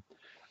them.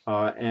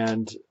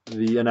 And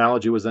the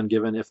analogy was then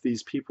given, if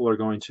these people are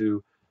going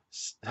to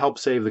help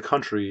save the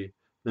country,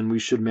 then we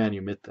should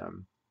manumit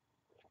them.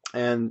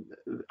 And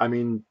I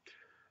mean,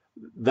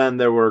 then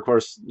there were, of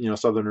course,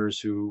 Southerners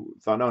who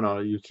thought, no, no,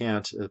 you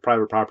can't.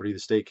 Private property, the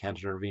state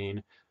can't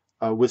intervene.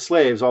 With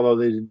slaves, although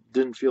they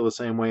didn't feel the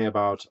same way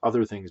about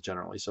other things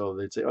generally. So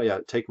they'd say, oh yeah,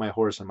 take my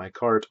horse and my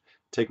cart,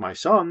 take my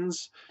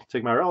sons,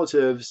 take my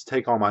relatives,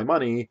 take all my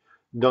money,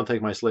 don't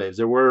take my slaves.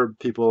 There were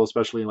people,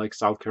 especially in like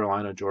South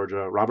Carolina,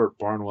 Georgia. Robert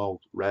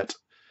Barnwell Rhett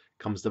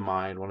comes to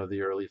mind, one of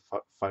the early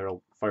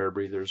fire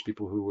breathers,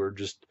 people who were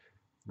just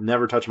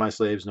never touch my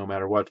slaves no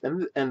matter what.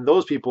 And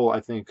those people, I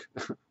think,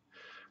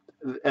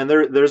 and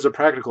there's a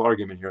practical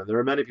argument here. There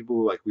are many people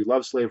who we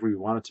love slavery, we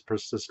want it to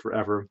persist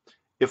forever.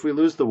 If we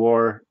lose the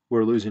war,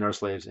 we're losing our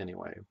slaves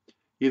anyway,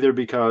 either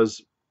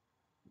because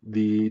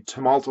the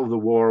tumult of the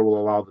war will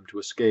allow them to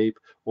escape,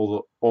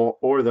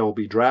 or they'll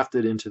be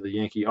drafted into the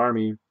Yankee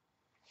army,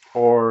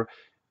 or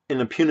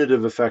in a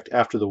punitive effect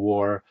after the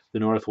war, the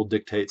North will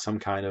dictate some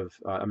kind of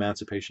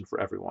emancipation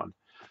for everyone,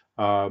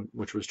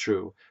 which was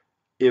true.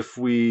 If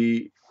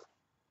we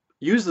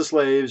use the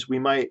slaves, we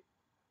might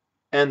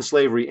end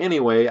slavery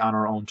anyway on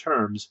our own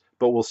terms,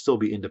 but we'll still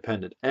be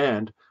independent.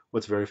 And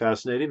what's very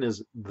fascinating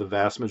is the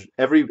vast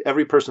majority,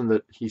 every person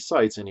that he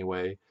cites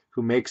anyway,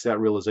 who makes that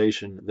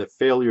realization that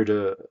failure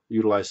to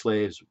utilize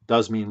slaves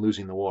does mean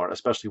losing the war,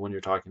 especially when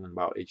you're talking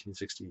about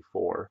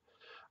 1864,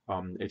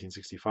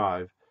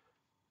 1865,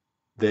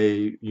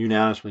 they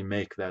unanimously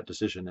make that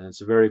decision. And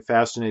it's very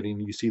fascinating.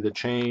 You see the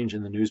change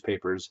in the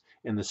newspapers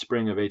in the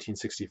spring of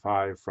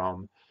 1865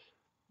 from,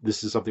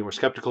 this is something we're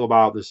skeptical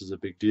about, this is a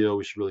big deal,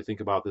 we should really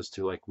think about this,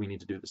 to we need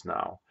to do this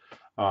now.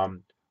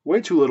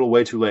 Way too little,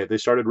 way too late. They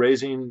started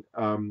raising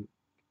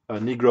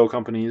Negro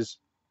companies,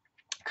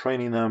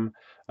 training them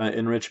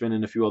in Richmond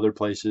and a few other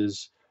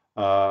places.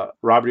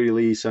 Robert E.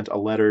 Lee sent a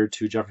letter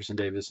to Jefferson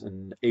Davis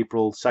in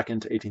April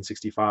 2nd,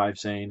 1865,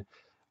 saying,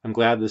 I'm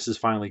glad this is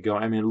finally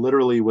going. I mean, it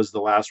literally was the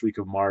last week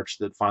of March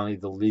that finally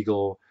the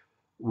legal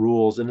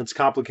rules, and it's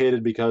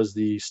complicated because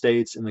the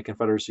states in the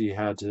Confederacy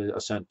had to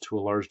assent to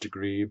a large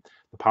degree.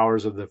 The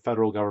powers of the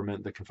federal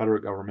government, the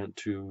Confederate government,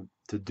 to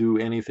do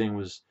anything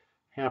was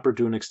hampered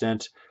to an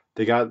extent.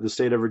 They got the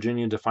state of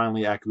Virginia to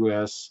finally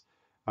acquiesce.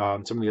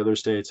 Some of the other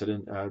states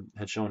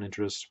had shown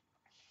interest,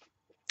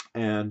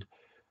 and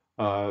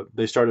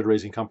they started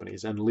raising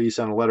companies. And Lee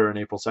sent a letter on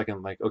April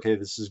 2nd, okay,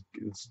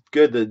 it's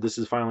good that this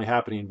is finally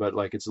happening, but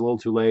it's a little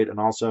too late, and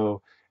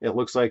also it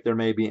looks like there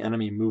may be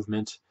enemy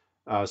movement,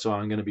 so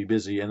I'm going to be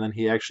busy. And then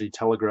he actually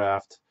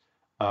telegraphed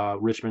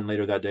Richmond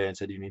later that day and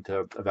said, you need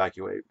to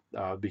evacuate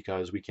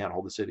because we can't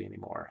hold the city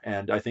anymore.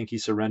 And I think he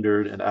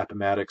surrendered in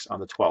Appomattox on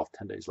the 12th,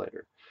 10 days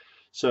later.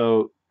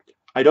 So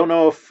I don't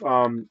know if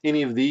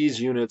any of these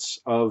units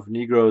of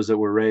Negroes that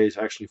were raised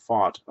actually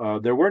fought.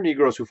 There were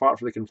Negroes who fought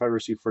for the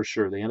Confederacy for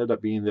sure. They ended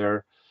up being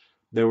there.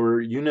 There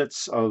were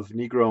units of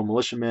Negro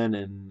militiamen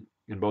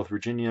in both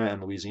Virginia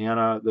and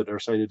Louisiana that are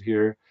cited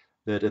here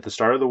that at the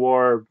start of the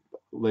war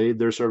laid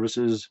their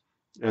services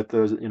at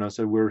the,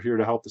 said, we're here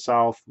to help the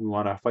South. We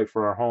want to fight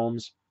for our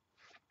homes,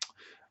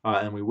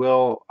 and we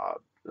will.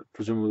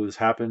 Presumably this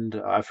happened.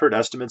 I've heard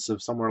estimates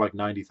of somewhere like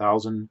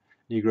 90,000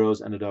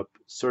 Negroes ended up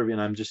serving.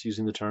 I'm just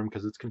using the term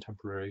because it's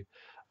contemporary.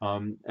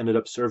 Ended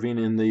up serving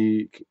in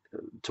the,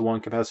 to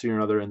one capacity or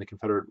another, in the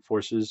Confederate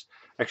forces.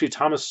 Actually,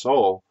 Thomas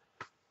Sowell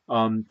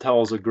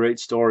tells a great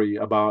story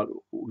about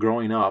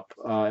growing up.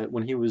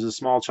 When he was a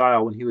small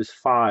child, when he was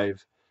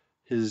 5,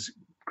 his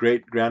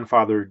great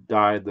grandfather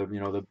died,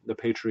 the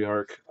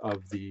patriarch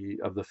of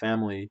the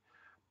family,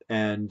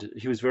 and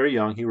he was very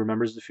young. He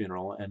remembers the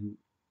funeral, and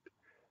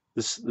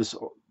this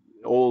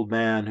old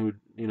man who,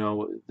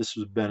 this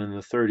was been in the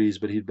 30s,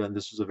 but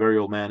this was a very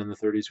old man in the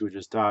 30s who had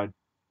just died.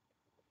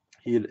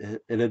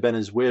 It had been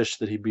his wish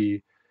that he'd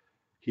be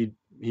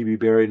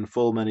buried in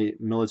full many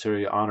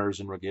military honors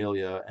and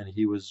regalia, and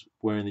he was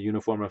wearing the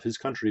uniform of his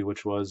country,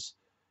 which was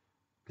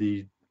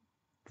the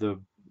the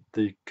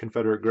the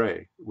Confederate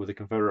gray with a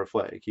Confederate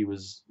flag. He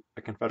was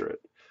a Confederate,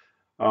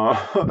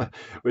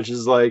 which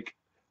is like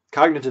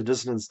cognitive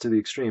dissonance to the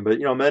extreme. But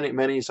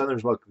many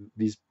Southerners, look,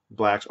 these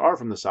blacks are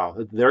from the South.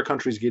 Their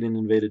country's getting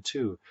invaded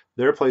too.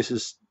 Their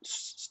places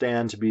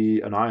stand to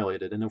be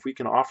annihilated, and if we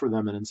can offer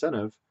them an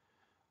incentive,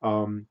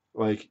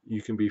 like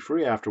you can be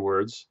free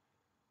afterwards,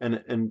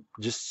 and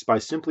just by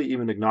simply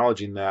even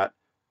acknowledging that,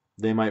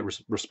 they might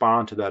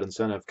respond to that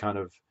incentive, kind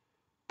of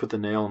put the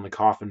nail in the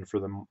coffin for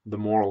the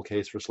moral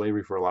case for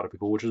slavery for a lot of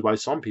people, which is why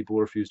some people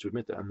refuse to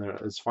admit that. And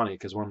it's funny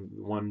because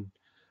one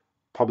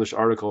published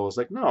article is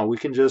like, no, we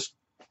can just,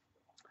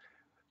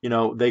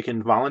 they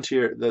can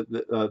volunteer,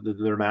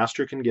 their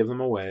master can give them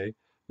away.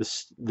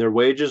 Their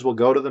wages will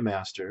go to the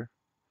master.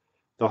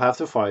 They'll have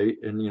to fight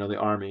in, the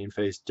army and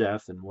face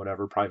death and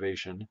whatever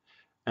privation.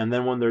 And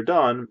then when they're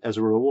done, as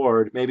a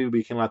reward, maybe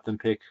we can let them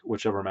pick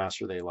whichever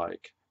master they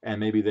like, and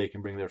maybe they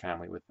can bring their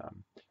family with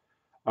them.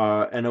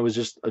 And it was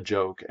just a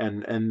joke.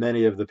 And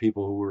many of the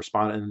people who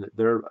responded,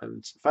 and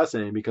it's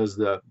fascinating because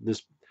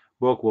this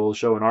book will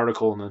show an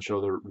article and then show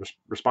the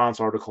response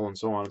article and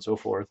so on and so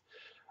forth.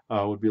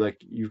 Would be like,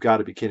 you've got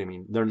to be kidding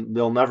me.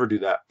 They'll never do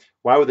that.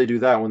 Why would they do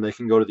that when they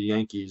can go to the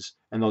Yankees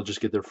and they'll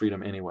just get their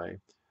freedom anyway?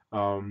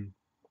 Um,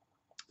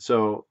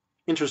 so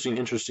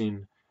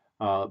interesting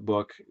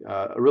book.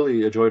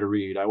 Really a joy to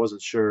read. I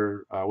wasn't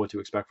sure what to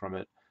expect from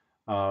it.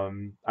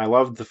 I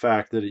loved the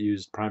fact that it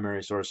used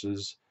primary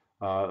sources,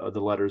 the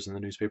letters and the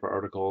newspaper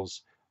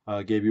articles,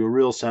 gave you a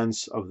real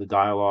sense of the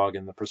dialogue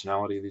and the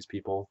personality of these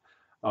people.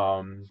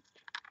 Um,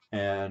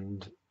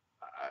 and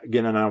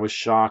again, and I was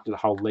shocked at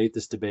how late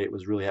this debate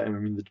was really. I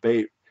mean, the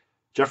debate.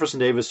 Jefferson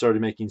Davis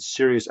started making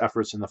serious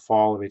efforts in the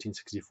fall of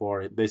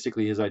 1864.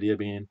 Basically, his idea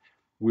being,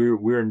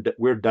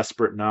 we're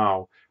desperate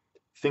now.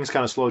 Things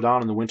kind of slow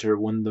down in the winter.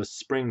 When the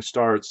spring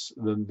starts,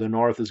 the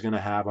North is going to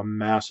have a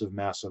massive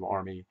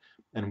army,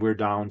 and we're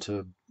down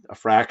to a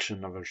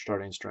fraction of our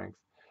starting strength.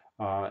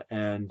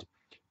 And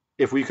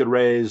if we could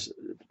raise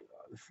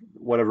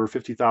whatever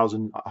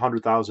 50,000,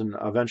 100,000,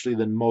 eventually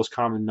the most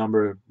common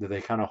number that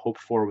they kind of hoped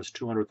for was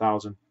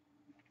 200,000.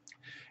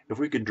 If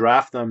we could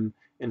draft them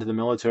into the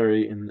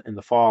military in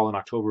the fall, in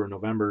October and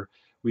November,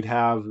 we'd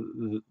have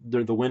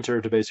the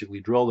winter to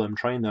basically drill them,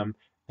 train them,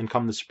 and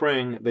come the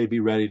spring, they'd be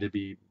ready to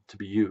be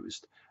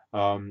used.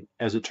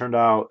 As it turned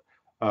out,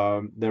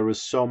 there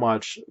was so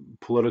much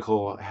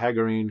political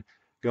haggling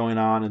going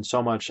on and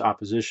so much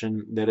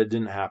opposition that it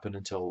didn't happen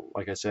until,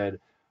 like I said,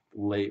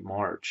 late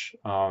March.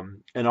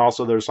 And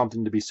also, there's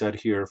something to be said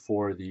here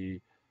for the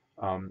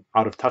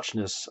out of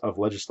touchness of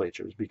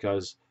legislatures,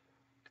 because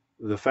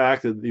the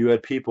fact that you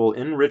had people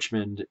in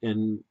Richmond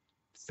in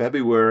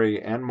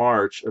February and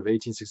March of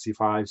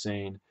 1865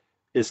 saying,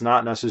 it's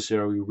not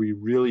necessary, we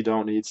really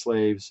don't need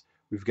slaves,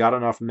 we've got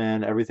enough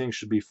men, everything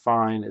should be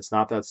fine, it's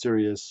not that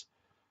serious.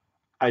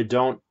 I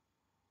don't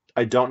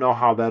I don't know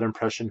how that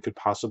impression could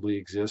possibly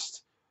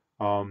exist.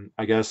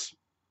 I guess,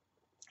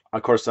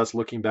 of course, that's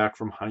looking back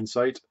from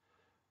hindsight.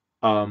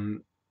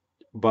 Um,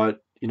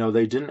 but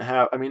they didn't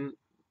have. I mean,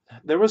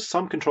 there was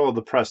some control of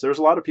the press. There was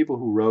a lot of people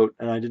who wrote,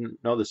 and I didn't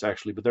know this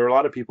actually, but there were a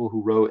lot of people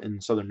who wrote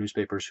in Southern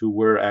newspapers who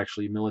were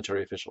actually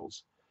military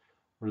officials.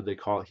 What did they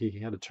call it? He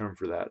had a term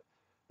for that.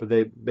 But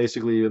they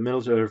basically, the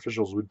military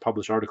officials would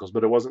publish articles,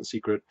 but it wasn't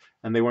secret,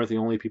 and they weren't the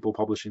only people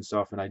publishing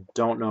stuff. And I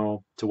don't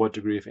know to what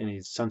degree, if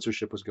any,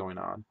 censorship was going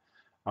on.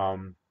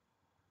 Um,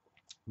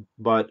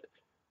 but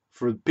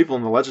for people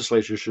in the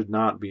legislature should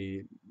not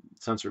be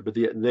censored. But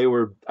they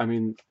were, I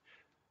mean,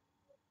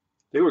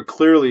 they were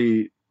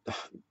clearly,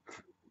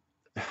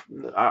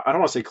 I don't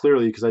want to say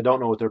clearly because I don't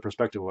know what their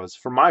perspective was.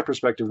 From my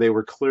perspective, they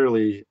were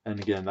clearly, and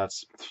again,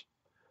 that's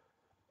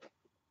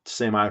to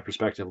say my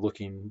perspective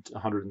looking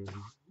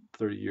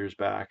 130 years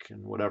back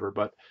and whatever,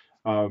 but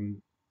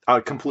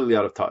completely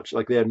out of touch.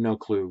 Like they had no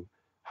clue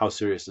how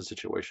serious the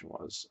situation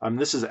was.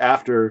 This is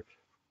after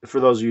for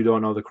those of you who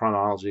don't know the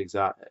chronology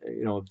exact,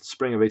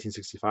 spring of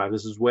 1865,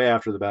 this is way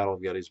after the Battle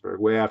of Gettysburg,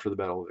 way after the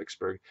Battle of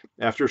Vicksburg,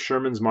 after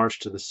Sherman's march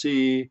to the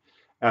sea,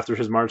 after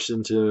his march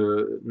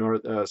into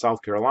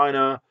South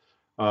Carolina.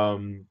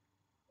 Um,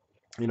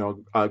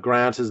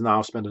 Grant has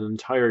now spent an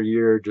entire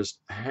year just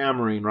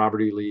hammering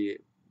Robert E. Lee,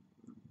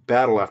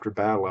 battle after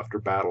battle after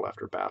battle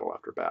after battle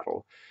after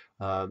battle,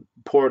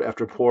 port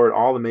after port,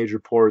 all the major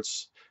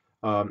ports.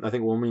 I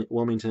think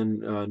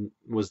Wilmington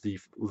was the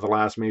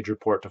last major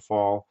port to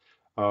fall.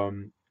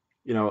 Um,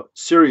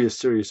 serious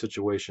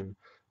situation.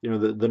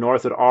 The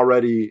North had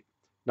already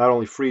not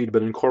only freed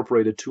but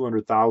incorporated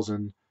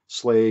 200,000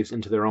 slaves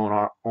into their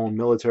own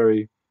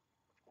military.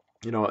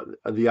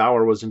 The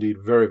hour was indeed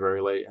very,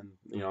 very late, and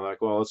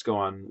like, well, let's go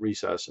on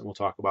recess and we'll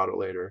talk about it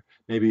later.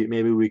 Maybe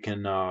we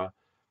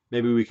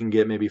can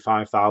get maybe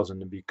 5,000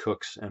 to be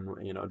cooks and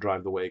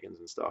drive the wagons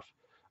and stuff.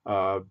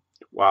 Uh,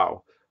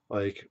 wow,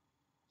 like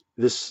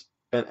this,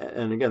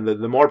 and again,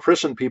 the more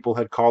prescient people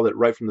had called it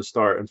right from the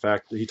start. In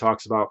fact, he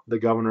talks about the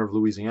governor of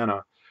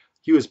Louisiana.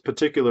 He was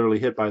particularly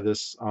hit by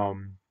this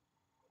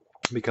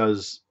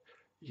because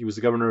he was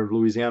the governor of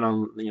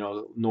Louisiana.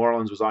 New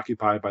Orleans was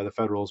occupied by the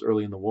Federals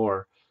early in the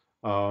war.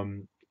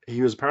 Um,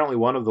 he was apparently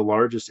one of the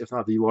largest, if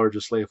not the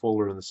largest,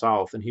 slaveholder in the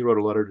South, and he wrote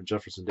a letter to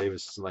Jefferson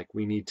Davis like,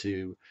 we need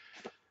to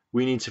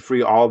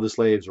free all of the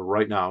slaves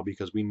right now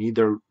because we need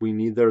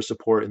their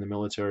support in the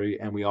military,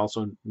 and we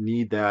also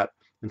need that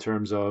in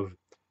terms of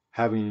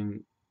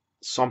having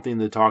something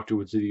to talk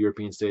to the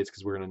European states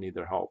because we're going to need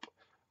their help.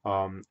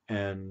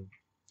 And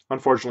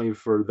unfortunately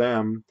for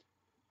them,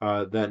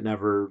 that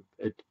never.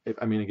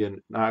 I mean,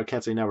 again, I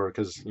can't say never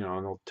because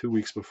 2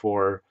 weeks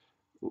before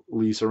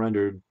Lee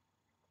surrendered,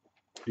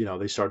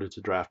 they started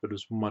to draft, but it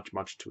was much,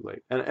 much too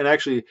late. And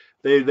actually,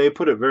 they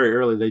put it very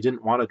early. They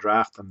didn't want to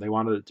draft them. They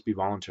wanted it to be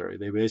voluntary.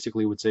 They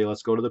basically would say,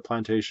 let's go to the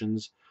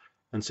plantations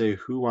and say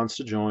who wants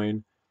to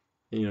join.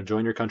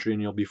 Join your country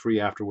and you'll be free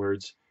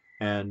afterwards.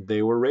 And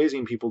they were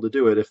raising people to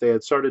do it. If they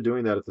had started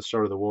doing that at the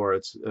start of the war,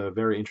 it's a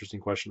very interesting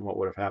question what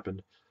would have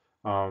happened.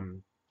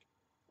 Um,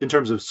 in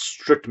terms of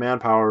strict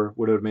manpower,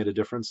 would it have made a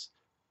difference?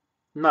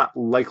 Not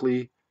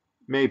likely,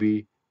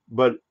 maybe,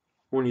 but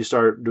when you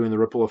start doing the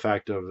ripple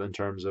effect of in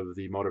terms of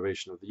the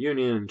motivation of the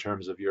Union, in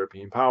terms of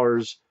European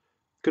powers,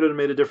 could it have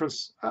made a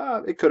difference?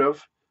 It could have.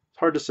 It's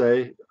hard to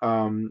say.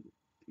 We'll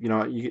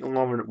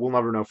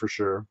never know for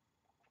sure.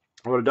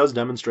 What it does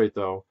demonstrate,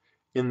 though,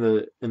 in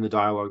the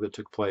dialogue that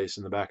took place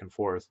in the back and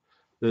forth,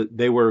 that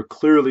they were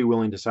clearly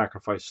willing to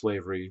sacrifice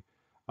slavery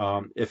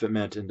if it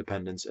meant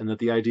independence, and that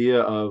the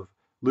idea of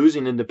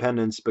losing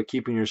independence but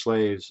keeping your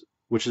slaves,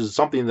 which is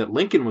something that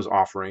Lincoln was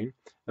offering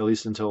at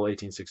least until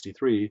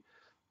 1863,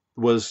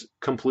 was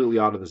completely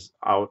out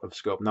of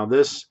scope. Now,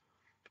 this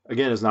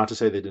again is not to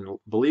say they didn't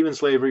believe in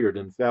slavery or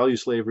didn't value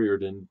slavery or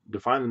didn't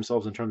define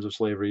themselves in terms of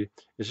slavery.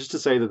 It's just to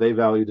say that they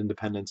valued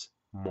independence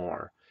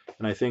more.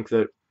 And I think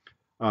that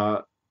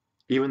uh,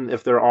 even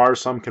if there are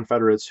some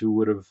Confederates who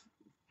would have,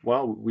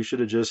 well, we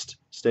should have just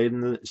stayed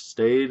in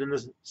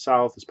the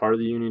South as part of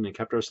the Union and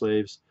kept our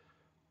slaves.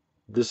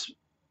 This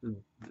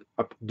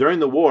During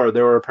the war,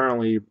 there were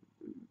apparently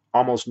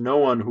almost no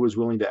one who was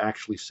willing to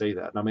actually say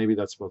that. Now, maybe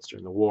that's what's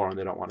during the war, and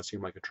they don't want to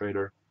seem like a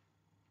traitor.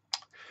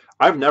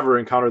 I've never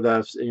encountered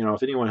that.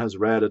 If anyone has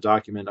read a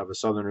document of a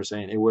Southerner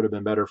saying it would have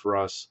been better for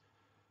us,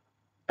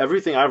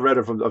 everything I've read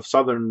from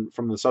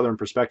the Southern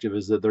perspective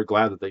is that they're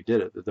glad that they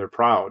did it, that they're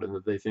proud, and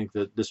that they think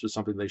that this was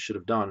something they should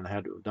have done and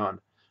had to have done,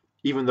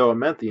 even though it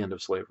meant the end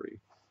of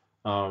slavery.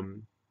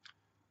 Um,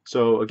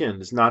 so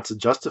again, it's not to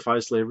justify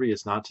slavery.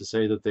 It's not to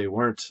say that they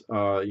weren't,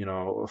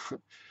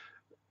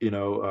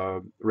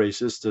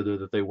 racist, or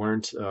that they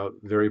weren't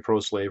very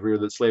pro-slavery, or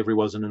that slavery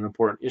wasn't an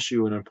important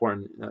issue, an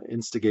important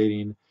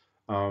instigating,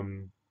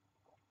 um,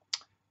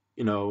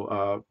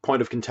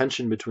 point of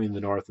contention between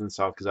the North and the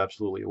South, because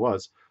absolutely it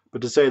was.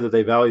 But to say that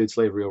they valued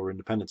slavery over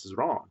independence is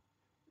wrong.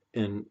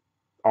 In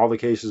all the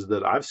cases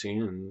that I've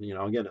seen, and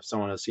again, if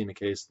someone has seen a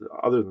case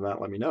other than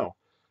that, let me know.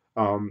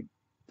 Um,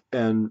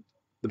 and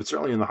but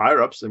certainly in the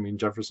higher ups, I mean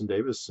Jefferson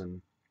Davis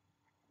and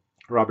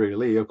Robert E.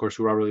 Lee, of course,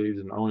 who Robert E. Lee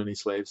didn't own any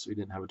slaves, so he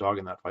didn't have a dog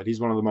in that fight.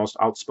 He's one of the most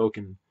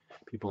outspoken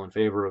people in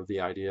favor of the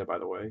idea, by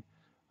the way.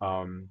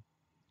 Um,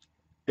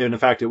 and in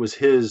fact, it was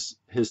his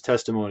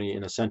testimony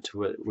and assent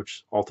to it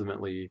which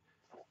ultimately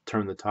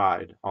turned the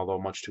tide, although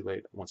much too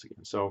late once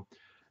again. So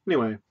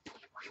anyway,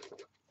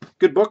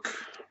 good book,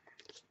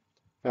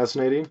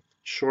 fascinating,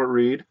 short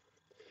read.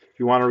 If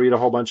you want to read a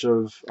whole bunch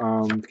of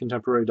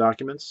contemporary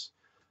documents,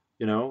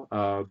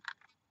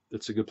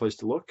 it's a good place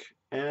to look.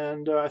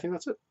 And I think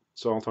that's it.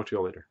 So I'll talk to you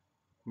all later.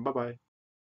 Bye bye.